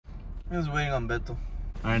I'm just waiting on Beto.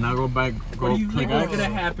 Alright, now go back. Go click X. What's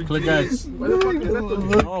gonna happen? Click X.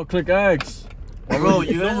 No, click X. Bro,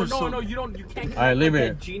 you guys are so... No, you don't. You can't. Alright, leave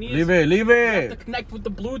it. Leave it. Leave You have to it. connect with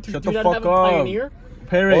the Bluetooth. Shut Do the you not fuck have a up. Pioneer?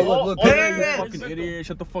 Parrot. Look, You Parrot. fucking idiot.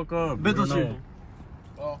 Shut the fuck up. Beto, No. shit.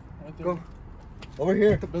 Oh, Go. Over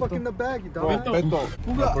here. the fuck in the bag, you Bro, dumb. Beto.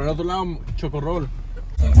 Por el otro lado, chocorrol.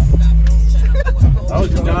 That was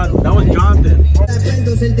John. That was Jonathan. What the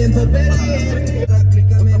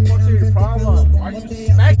fuck's your problem? Why are you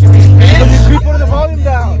smacking me, bitch? Keep putting the volume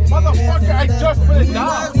down. Motherfucker, I just put it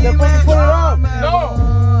down. Then fucking put it up. No.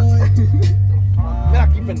 Mira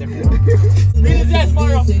aquí, pendejo. Beat his ass,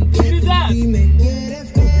 Mario. Beat his ass. Beat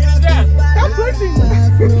his ass. Stop flexing.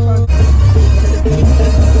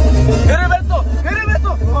 Hit it, Beto. Hit it,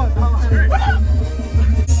 Beto.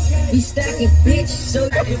 We stacking, bitch, so you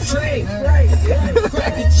can trade.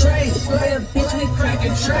 Crack a trade. Yeah, bitch, we crack a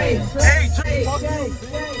trade. Hey,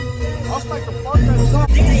 I'll smack the fuck out of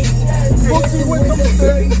something. Fuck you with them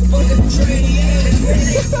today. Fucking trade, yeah.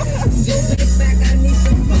 Go back, I need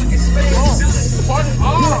some fucking space. Fuck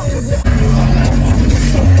off.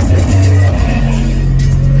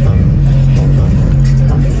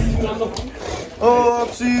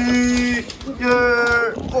 Oxy.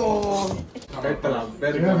 Yeah. Oh.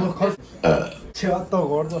 Chato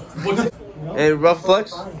gordo. Hey, rough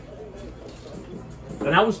flex. And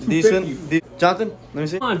that was Decent. 250. Jonathan, let me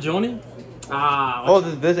see. Come on, Joni. Ah. Oh,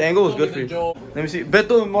 this angle was good for you. Let me see.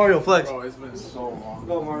 Beto and Mario flex. Bro, it's been so long.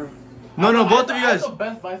 Go, Mario. No, both of you guys. I had the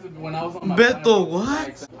best bicycle when I was on my Beto,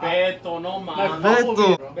 what? Beto, no man.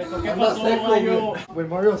 Beto. Beto, ¿qué pasó, Mario? When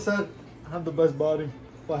Mario said, I have the best body.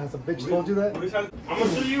 What, has a bitch told you that? I'm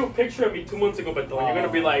gonna show you a picture of me 2 months ago, Beto. You're gonna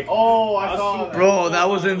be like, Oh, I saw that. Bro, that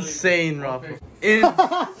was insane, Rafa.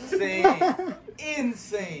 Insane.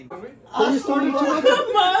 Insane. So you started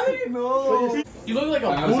to No. you look like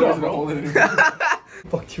a Buddha, bro.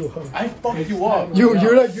 fucked you up. I fucked you up.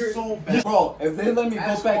 You're like, so bad. Bro, if they let me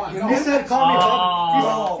go back, you know. He said, call me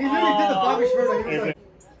Oh. He literally did the Bobby shirt. Like, he was like,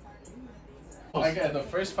 Like the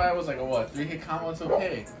first fight was like a what? 3-hit combo, it's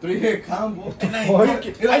okay. 3-hit combo. And I What?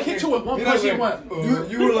 fucking, I hit you with one punch and went.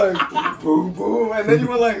 You were like boom boom, and then you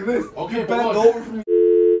were like this. Okay, You but bent look. over from me.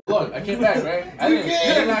 Look, I came back, right? You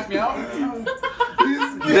didn't knock me out.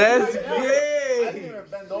 That's I didn't gay. even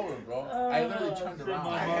bend over, bro. I literally turned around.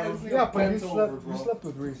 yeah, but you slept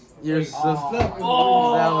with Reese. You're so stuck.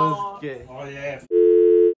 Oh. That was gay. Oh, yeah.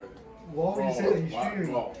 What would you say that he's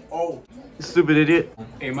cheating? Oh, Stupid idiot.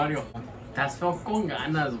 Hey, Mario. Estás feo con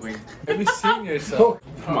ganas, güey. let me see yourself.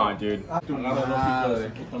 Come on, dude. Agarra lógica de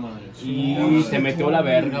puta madre. Y te metió la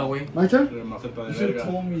verga, güey. My turn? Maceta de You should have verga.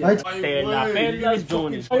 told me. Te la pelas,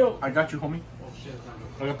 Johnny. I got you, homie.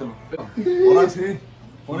 Trágatelo. Ahora sí.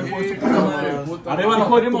 Arriba nos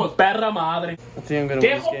jodimos. Perra madre. I think I'm gonna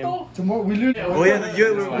 ¿Qué, win this game. Joto? Tomorrow, we literally. Oh yeah,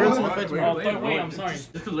 we're in some fights. Oh, wait, I'm sorry.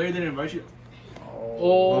 Just because Larry didn't invite you.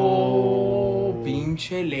 Oh,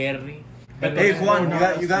 pinche Larry. Hey Juan,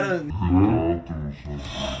 you gotta.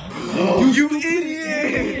 You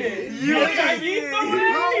idiot! You idiot!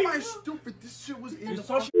 How am I stupid? This shit was in the.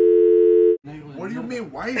 What do you mean?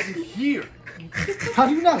 Why is it here? How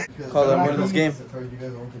do you know? Call I'm winning this game.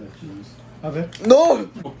 A ver. No!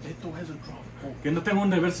 Beto has a drop. Que no tengo un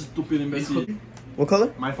deber, estúpido imbécil. What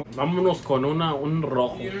color? My phone. Vámonos con un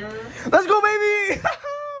rojo. Let's go, baby!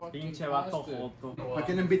 Pinche vato joto. ¿A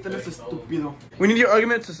quién invitan a ese estúpido? We need your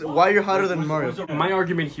argument to why you're hotter than Mario. My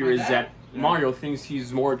argument here is that Mario thinks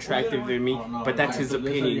he's more attractive than me, but that's his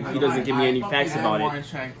opinion. He doesn't give me any facts about More it.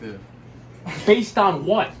 attractive. Based on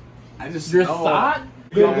what? I just Your know. thought?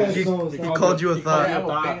 He called you a I thought. have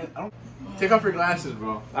a thing. Take off your glasses,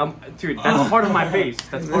 bro. Dude, that's part of my face.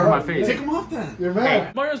 That's part of my face. Take them off then. You're Hey,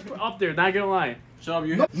 mad. Mario's up there, not gonna lie. Shut up,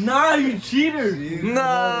 you. Nah, you cheater! Nah!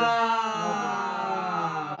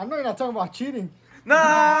 I'm not even talking about cheating.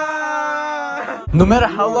 Nah! No matter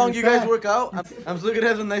how long you guys work out, I'm still gonna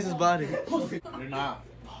have the nicest body. You're not.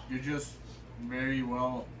 You're just very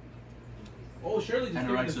well Oh, Shirley just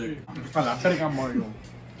anorexic. A la verga, Mario.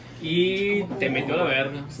 Y te metió la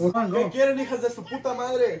verga. Go. quieren, hijas de su puta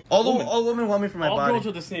madre? All women want me for my All body. girls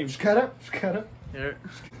are the same. Shut up. Shut up. Here.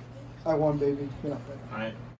 I won, baby. You're not bad. Alright.